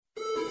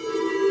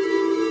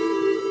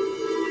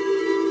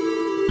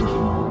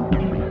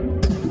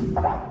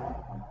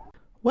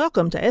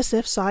Welcome to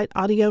SF Site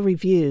Audio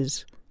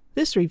Reviews.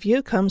 This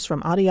review comes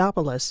from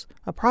Audiopolis,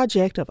 a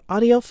project of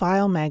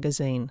Audiophile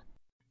magazine.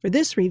 For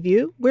this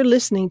review, we're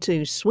listening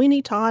to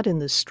Sweeney Todd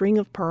and the String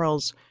of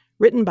Pearls,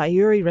 written by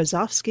Yuri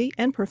Rasovsky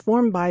and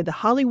performed by the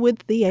Hollywood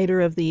Theater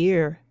of the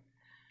Year.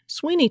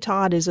 Sweeney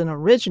Todd is an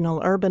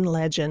original urban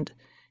legend.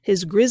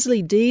 His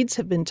grisly deeds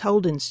have been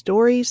told in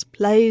stories,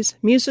 plays,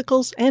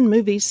 musicals, and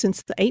movies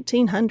since the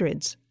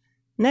 1800s.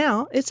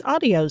 Now, it's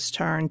audio's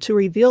turn to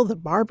reveal the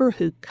barber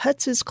who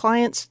cuts his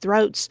clients'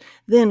 throats,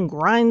 then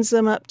grinds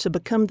them up to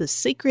become the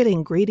secret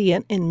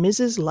ingredient in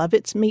Mrs.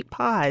 Lovett's meat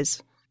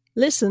pies.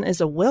 Listen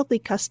as a wealthy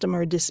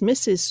customer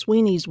dismisses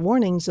Sweeney's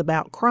warnings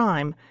about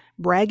crime,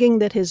 bragging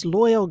that his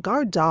loyal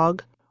guard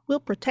dog will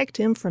protect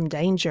him from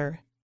danger.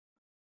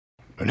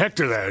 And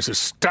Hector there is as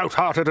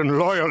stout-hearted and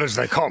loyal as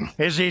they come.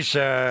 Is he,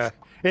 sir?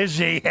 Is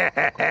he?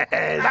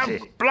 Now,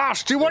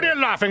 blast you, what are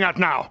you laughing at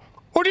now?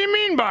 What do you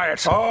mean by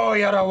it? Oh,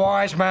 you're a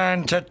wise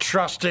man to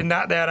trust in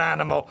that there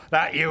animal,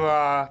 that you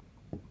are.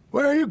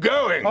 Where are you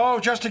going? Oh,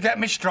 just to get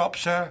me strop,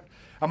 sir.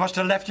 I must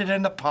have left it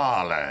in the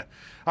parlour.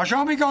 I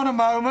shan't be gone a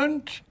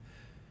moment.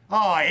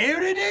 Ah,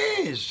 here it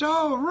is.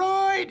 All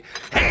right.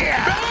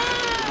 Here!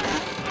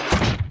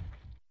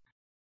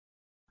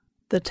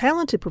 The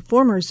talented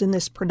performers in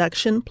this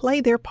production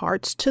play their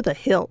parts to the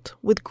hilt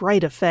with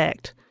great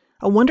effect.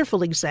 A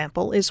wonderful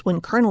example is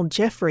when Colonel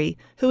Jeffrey,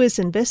 who is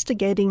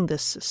investigating the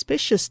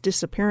suspicious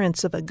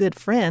disappearance of a good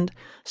friend,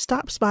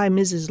 stops by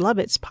Mrs.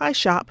 Lovett's pie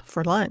shop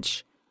for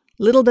lunch.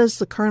 Little does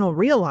the Colonel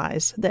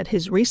realize that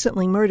his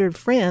recently murdered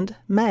friend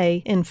may,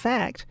 in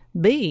fact,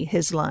 be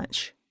his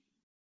lunch.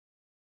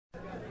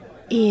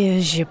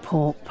 Here's your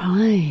pork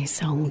pie,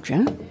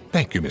 soldier.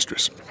 Thank you,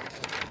 mistress.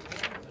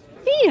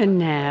 Here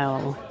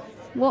now.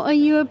 What are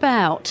you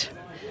about?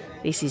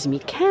 This is me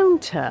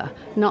counter,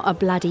 not a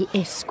bloody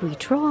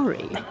escritoire.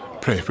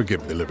 Pray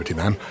forgive the liberty,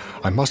 ma'am.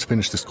 I must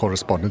finish this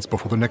correspondence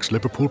before the next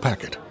Liverpool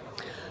packet.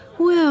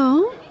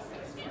 Well,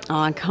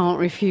 I can't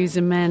refuse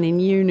a man in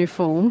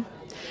uniform.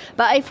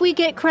 But if we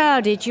get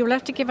crowded, you'll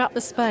have to give up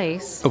the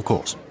space. Of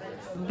course.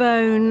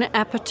 Bon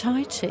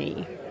appetite,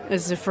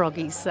 as the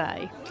froggies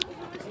say.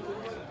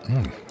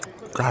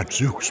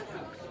 Gadzooks.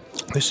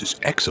 This is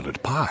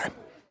excellent pie.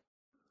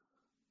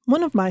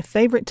 One of my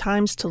favorite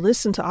times to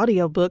listen to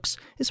audiobooks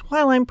is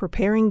while I'm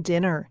preparing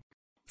dinner.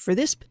 For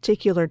this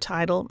particular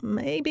title,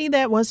 maybe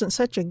that wasn't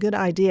such a good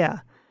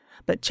idea,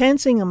 but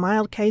chancing a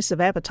mild case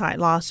of appetite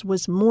loss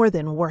was more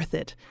than worth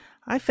it.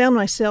 I found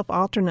myself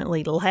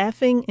alternately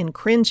laughing and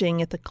cringing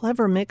at the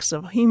clever mix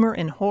of humor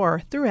and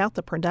horror throughout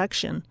the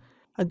production.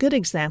 A good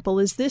example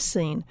is this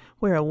scene,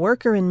 where a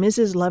worker in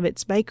Mrs.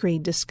 Lovett's bakery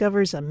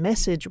discovers a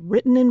message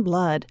written in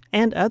blood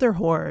and other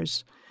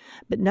horrors.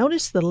 But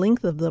notice the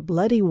length of the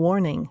bloody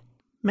warning.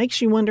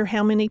 Makes you wonder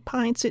how many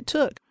pints it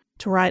took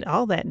to write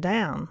all that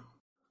down.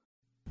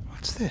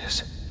 What's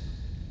this?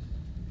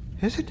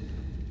 Is it?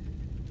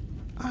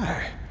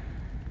 Aye.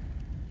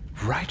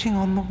 Writing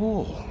on the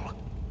wall.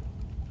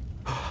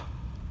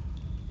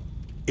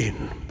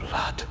 In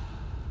blood.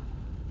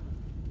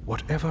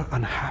 Whatever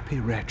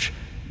unhappy wretch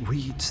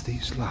reads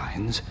these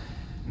lines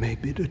may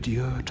bid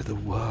adieu to the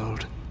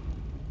world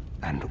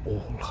and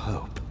all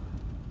hope.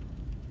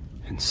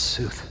 In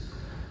sooth,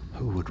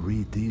 who would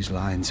read these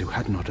lines who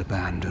had not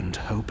abandoned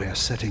hope ere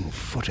setting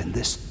foot in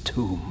this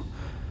tomb?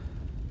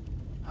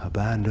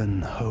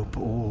 Abandon hope,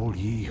 all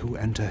ye who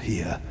enter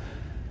here.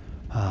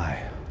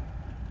 Aye,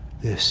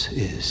 this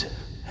is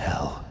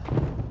hell.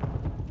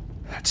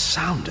 That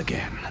sound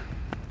again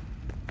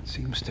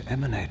seems to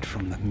emanate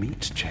from the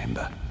meat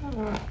chamber.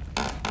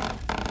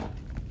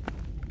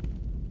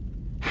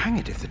 Hang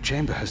it if the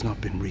chamber has not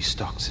been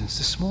restocked since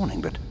this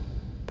morning, but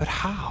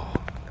how?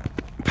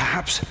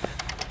 Perhaps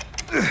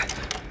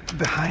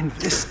behind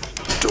this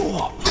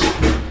door.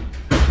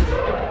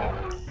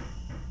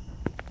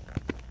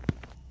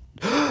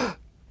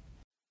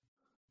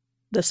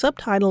 The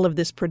subtitle of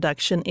this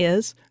production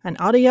is An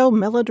Audio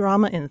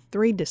Melodrama in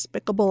 3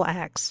 Despicable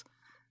Acts.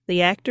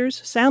 The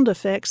actors, sound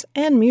effects,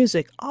 and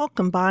music all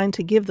combine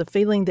to give the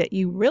feeling that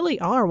you really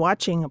are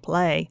watching a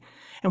play,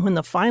 and when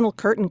the final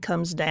curtain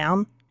comes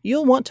down,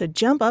 you'll want to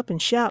jump up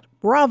and shout,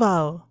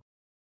 "Bravo!"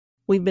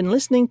 We've been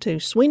listening to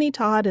Sweeney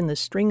Todd and the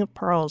String of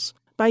Pearls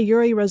by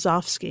Yuri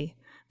Rasovsky.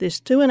 This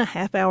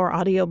 2.5-hour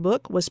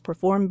audiobook was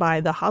performed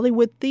by the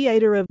Hollywood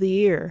Theater of the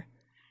Year.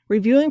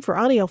 Reviewing for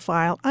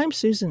Audiophile, I'm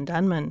Susan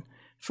Dunman.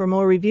 For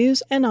more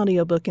reviews and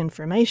audiobook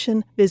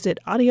information, visit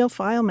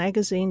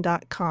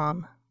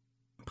audiophilemagazine.com.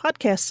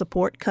 Podcast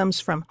support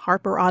comes from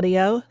Harper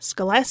Audio,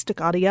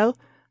 Scholastic Audio,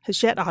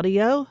 Hachette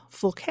Audio,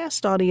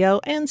 Fullcast Audio,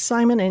 and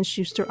Simon &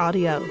 Schuster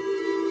Audio.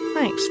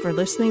 Thanks for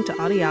listening to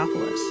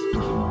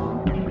Audiopolis.